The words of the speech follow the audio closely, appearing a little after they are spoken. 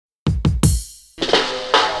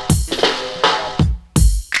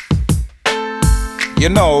You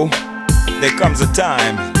know, there comes a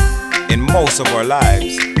time in most of our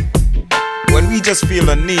lives when we just feel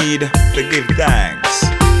a need to give thanks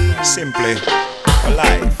simply for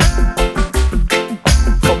life.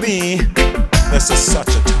 For me, this is such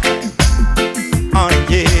a time. Oh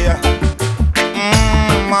yeah,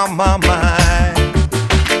 my.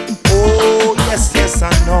 Oh yes, yes I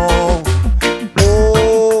know.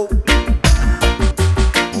 Oh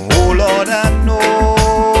Lord I know.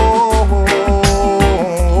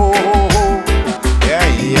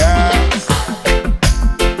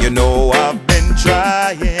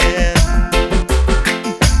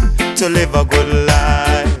 To live a good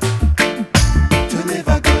life, to live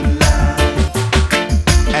a good life.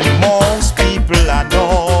 And most people I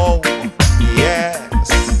know, yes,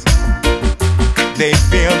 they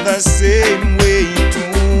feel the same way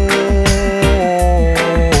too.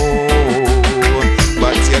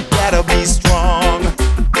 But you gotta be strong,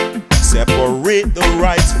 separate the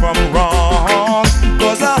rights from wrong.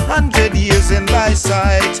 'Cause 100 years in thy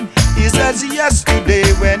sight is as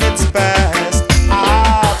yesterday when it's past.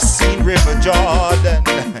 I've seen River Jordan,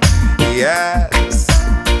 yes,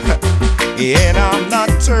 and I'm not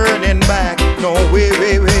turning back. No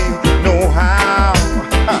way, no how.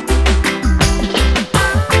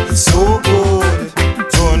 It's so good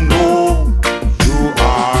to know you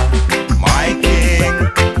are my King.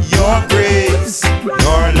 Your grace,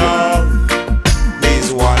 your love,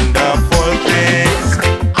 these wonderful things.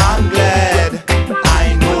 I'm glad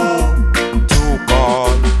I know to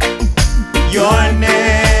call your name.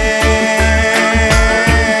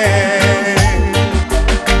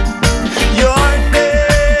 Your name.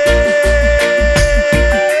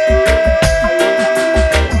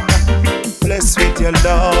 Blessed with your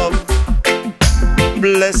love,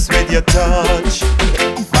 blessed with your touch.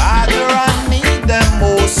 Father, I need them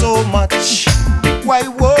oh so much. Why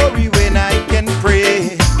worry when I can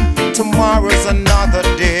pray? Tomorrow's another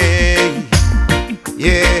day.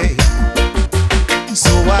 Yeah.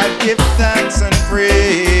 So I give thanks and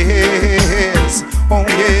praise. Oh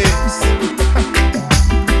yes,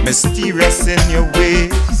 mysterious in your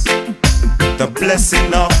ways, the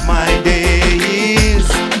blessing of my days.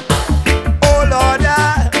 Oh Lord,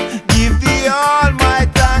 I give thee all my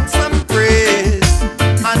thanks and praise.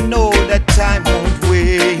 I know that time won't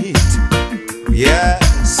wait.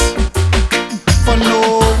 Yes, for no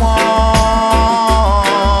one.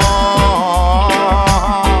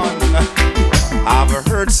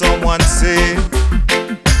 Someone say,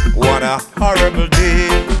 what a horrible day.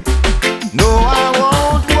 No, I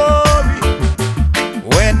won't worry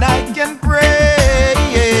when I can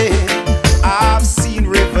pray. I've seen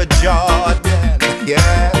River Jordan,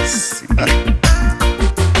 yeah.